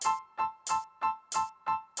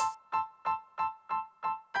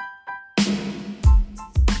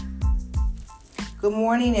Good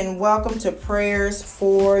morning and welcome to Prayers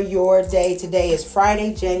for Your Day. Today is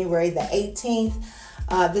Friday, January the 18th.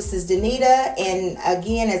 This is Danita, and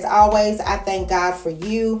again, as always, I thank God for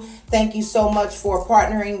you. Thank you so much for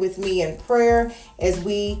partnering with me in prayer as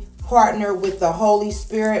we partner with the Holy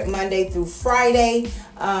Spirit Monday through Friday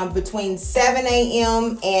between 7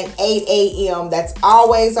 a.m. and 8 a.m. That's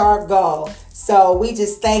always our goal. So we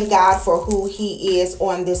just thank God for who He is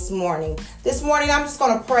on this morning. This morning, I'm just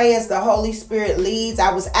going to pray as the Holy Spirit leads.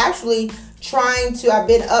 I've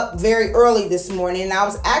been up very early this morning, and I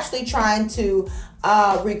was actually trying to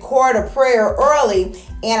record a prayer early,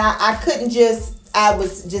 and I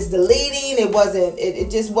was just deleting.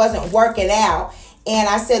 It just wasn't working out. And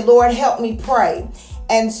I said, Lord, help me pray.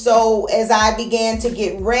 And so as I began to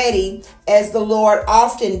get ready, as the Lord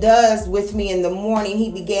often does with me in the morning,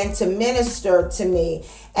 He began to minister to me.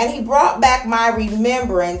 And He brought back my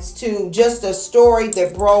remembrance to just a story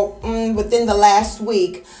that broke within the last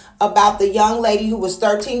week about the young lady who was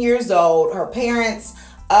 13 years old. Her parents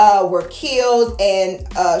were killed, and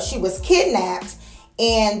she was kidnapped.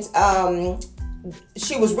 And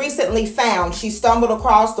she was recently found. She stumbled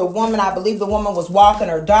across the woman. I believe the woman was walking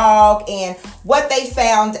her dog. And what they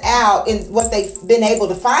found out, and what they've been able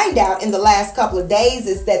to find out in the last couple of days,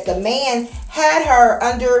 is that the man had her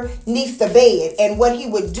underneath the bed. And what he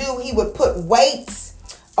would do, he would put weights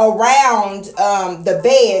around the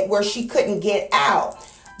bed where she couldn't get out.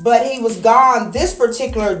 But he was gone this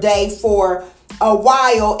particular day for a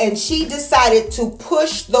while, and she decided to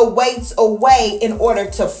push the weights away in order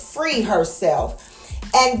to free herself.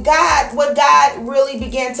 And what God really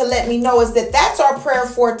began to let me know is that that's our prayer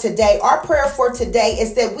for today. Our prayer for today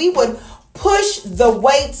is that we would push the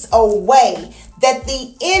weights away that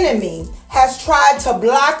the enemy has tried to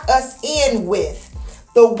block us in with.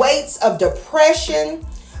 The weights of depression,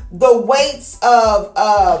 the weights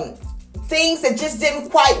of things that just didn't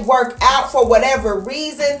quite work out for whatever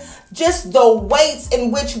reason, just the weights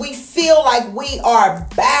in which we feel like we are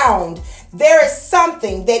bound. There is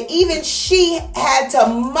something that even she had to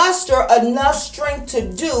muster enough strength to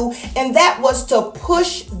do, and that was to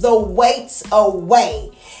push the weights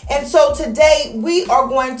away. And so today we are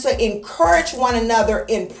going to encourage one another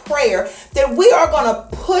in prayer that we are going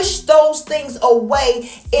to push those things away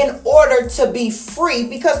in order to be free,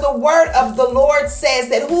 because the word of the Lord says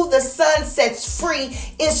that who the Son sets free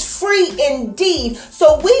is free indeed.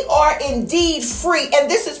 So we are indeed free. And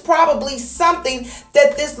this is probably something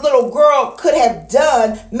that this little girl could have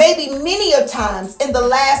done maybe many a times in the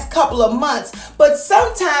last couple of months. But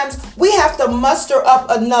sometimes we have to muster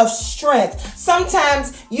up enough strength.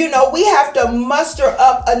 Sometimes, we have to muster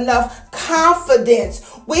up enough confidence.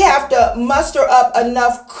 We have to muster up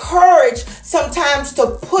enough courage sometimes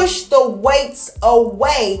to push the weights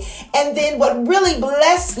away. And then what really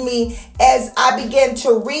blessed me as I began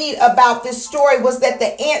to read about this story was that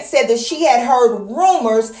the aunt said that she had heard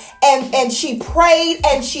rumors, and she prayed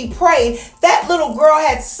and she prayed. That little girl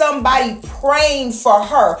had somebody praying for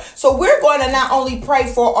her. So we're going to not only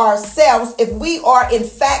pray for ourselves, if we are in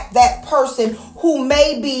fact that person who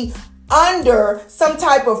may be under some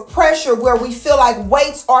type of pressure where we feel like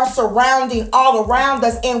weights are surrounding all around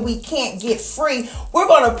us and we can't get free. We're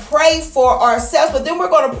going to pray for ourselves, but then we're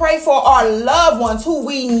going to pray for our loved ones who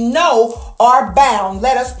we know are bound.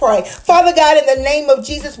 Let us pray. Father God, in the name of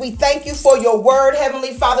Jesus, we thank you for your word.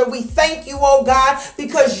 Heavenly Father, we thank you, oh God,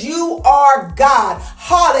 because you are God.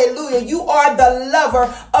 Hallelujah. You are the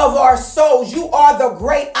lover of our souls. You are the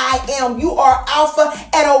great I am. You are Alpha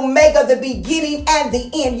and Omega, the beginning and the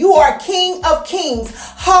end. You are King of kings.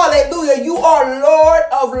 Hallelujah. You are Lord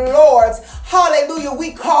of lords. Hallelujah.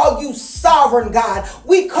 We call you sovereign God.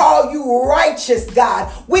 We call you righteous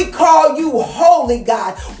God. We call you holy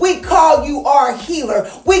God. We call you our healer.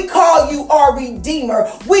 We call you our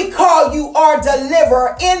redeemer. We call you our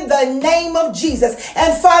deliverer in the name of Jesus.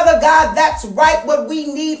 And Father God, that's right what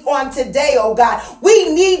we need on today, oh God.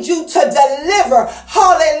 We need you to deliver,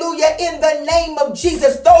 hallelujah, in the name of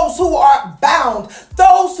Jesus, those who are bound,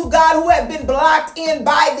 those who, God, who have been blocked in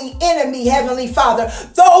by the enemy, Heavenly Father,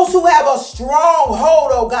 those who have a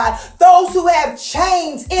stronghold, oh God, those who have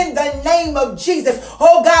chains in the name of Jesus.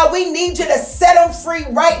 Oh God, we need you to set them free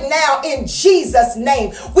right now in Jesus'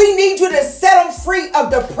 name. We need you to set them free of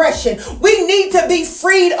depression. We need to be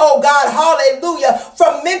freed, oh God, hallelujah,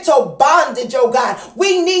 from mental bondage, oh God.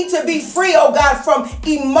 We need to be free, oh God, from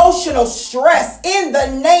emotional stress in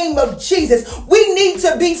the name of Jesus. We need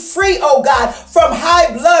to be free, oh God, from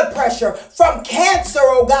high blood pressure, from cancer,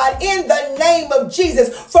 oh God, in the name of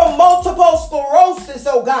Jesus, from multiple sclerosis,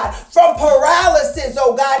 oh God, from paralysis,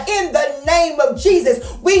 oh God, in the name of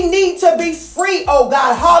Jesus. We need to be free, oh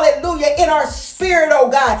God, hallelujah, in our spirit, oh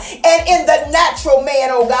God, and in the natural man,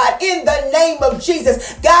 oh God, in the name of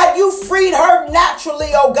Jesus. God, you freed her naturally,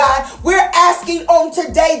 oh God. We're asking on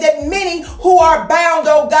today that many who are bound,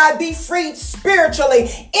 oh God, be freed spiritually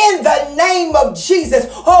in the name of Jesus.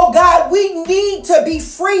 Oh God, we need to be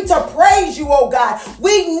free to praise you, oh God.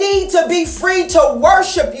 We need to be free to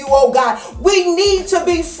worship you, oh God. We need to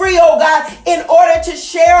be free, oh God, in order to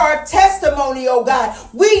share our testimony, oh God.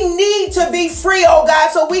 We need to be free, oh God,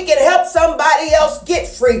 so we can help somebody else get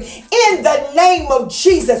free in the name of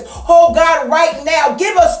Jesus. Oh God, right now,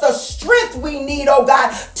 give us the strength we need, oh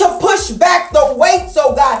God, to push back the weights,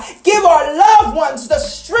 oh God. Give our loved ones the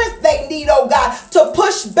strength they need, oh God, to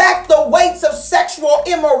push back the weights of sexual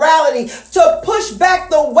immorality, to push back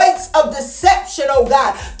the weights of deception, oh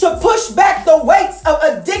God, to push back the weights of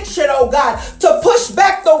addiction, oh God, to push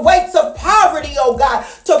back the weights of poverty, oh God,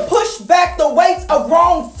 to push back the weights of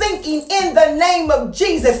wrong thinking in the name of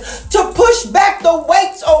Jesus, to push back the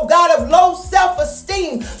weights, oh God, of low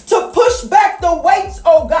self-esteem, to push back the weights,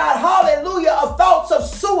 oh God, hallelujah, of thoughts of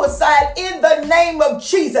suicide in the name of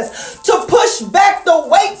Jesus, to push back the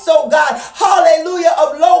weights, oh God, hallelujah,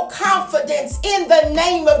 of low confidence in the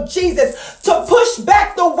name of Jesus, to push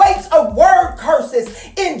back the weights of word curses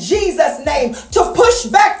in Jesus' name, to push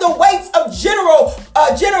back the weights of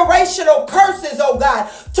generational curses, oh God,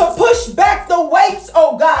 to push back the weights,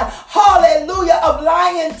 oh God, hallelujah, of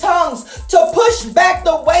lying tongues, to push back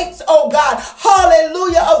the weights, oh God,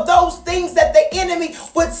 hallelujah, of those things that the enemy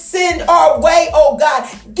would send our way, oh God.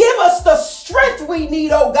 Give us the strength we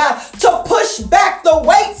need, oh God, to push back the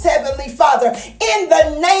weights, Heavenly Father, in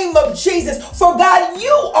the name of Jesus. For God,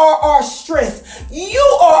 you are our strength.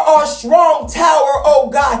 You are our strong tower, oh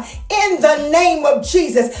God, in the name of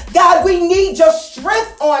Jesus. God, we need your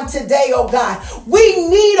strength on today, oh God. We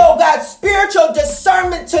need, oh God, spiritual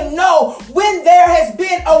discernment to know when there has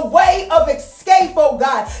been a way of escape, oh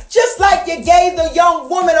God. Just like you gave the young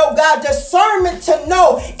woman, oh God, discernment to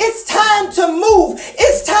know it's time to move,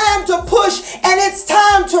 it's time to push, and it's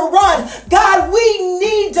time to run. God, we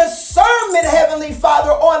need discernment, Heavenly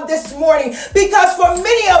Father, on this morning, because for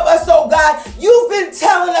many of us, oh God, you've been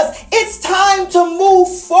telling us it's time to move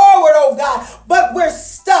forward, oh God, but we're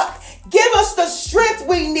stuck. Give us the strength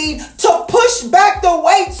we need to push back the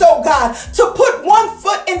weights, oh God, to put one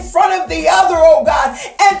foot in front of the other, oh God,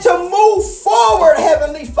 and to move forward,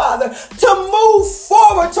 Heavenly Father, to move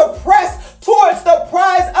forward, to press towards the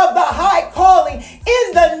prize of the high calling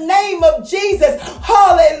in the name of Jesus.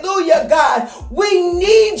 Hallelujah, God. We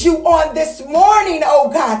need you on this morning, oh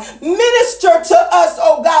God. Minister to us,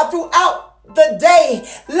 oh God, throughout the day.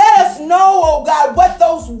 Let us know, oh God, what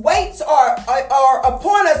those weights are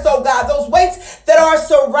upon us, oh God, those weights that are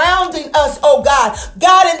surrounding us, oh God.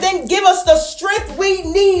 God, and then give us the strength we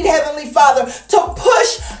need, Heavenly Father, to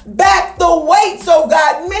push back the weights, oh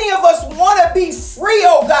God. Many of us want to be free,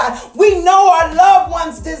 oh God. We know our loved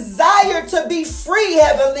ones desire to be free,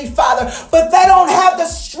 Heavenly Father, but they don't have the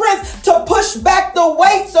strength to push back the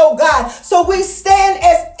weights, oh God. So we stand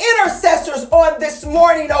as intercessors on this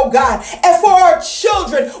morning, oh God. And for our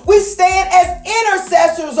children, we stand as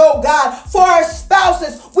intercessors, oh God. For our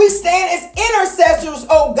spouses, we stand as intercessors,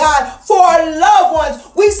 oh God. For our loved ones,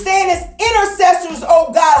 we stand as intercessors,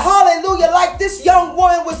 oh God. Hallelujah. Like this young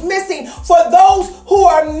woman was missing. For those who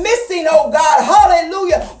are missing, oh God.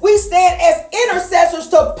 Hallelujah. We stand as intercessors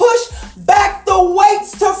to push back the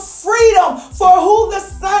weights to freedom. For who the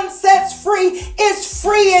Son sets free is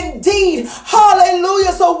free indeed.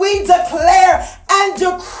 Hallelujah. So we declare and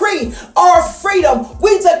decree our freedom.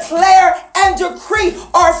 We declare and decree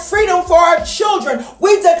our freedom for our children.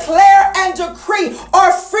 We declare and decree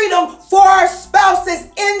our freedom for our spouses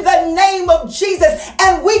in the name of Jesus.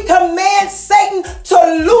 And we command Satan to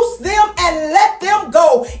loose them and let them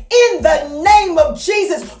go in the name of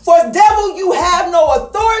Jesus. For devil, you have no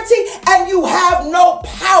authority and you have no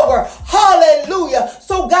power. Hallelujah.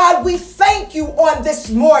 So God, we thank you on this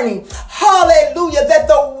morning. Hallelujah. That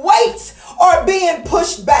the weights are being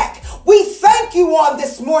pushed back. We thank you on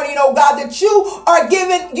this morning, oh God, that you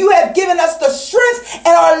have given us the strength and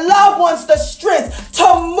our loved ones the strength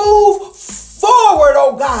to move forward,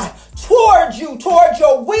 oh God, towards you, towards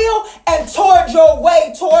your will and towards your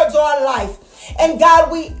way, towards our life. And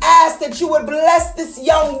God, we ask that you would bless this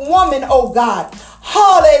young woman, oh God.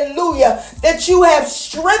 Hallelujah. That you have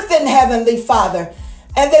strengthened, Heavenly Father.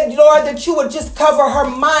 And that, Lord, that you would just cover her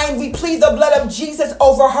mind. We plead the blood of Jesus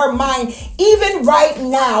over her mind, even right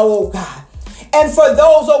now, oh God. And for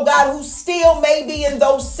those, oh God, who still may be in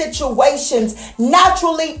those situations,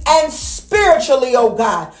 naturally and spiritually, oh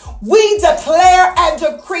God, we declare and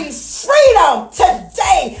decree freedom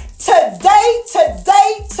today, today,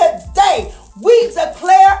 today, today. We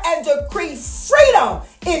decree freedom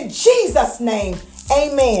in Jesus' name.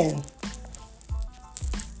 Amen.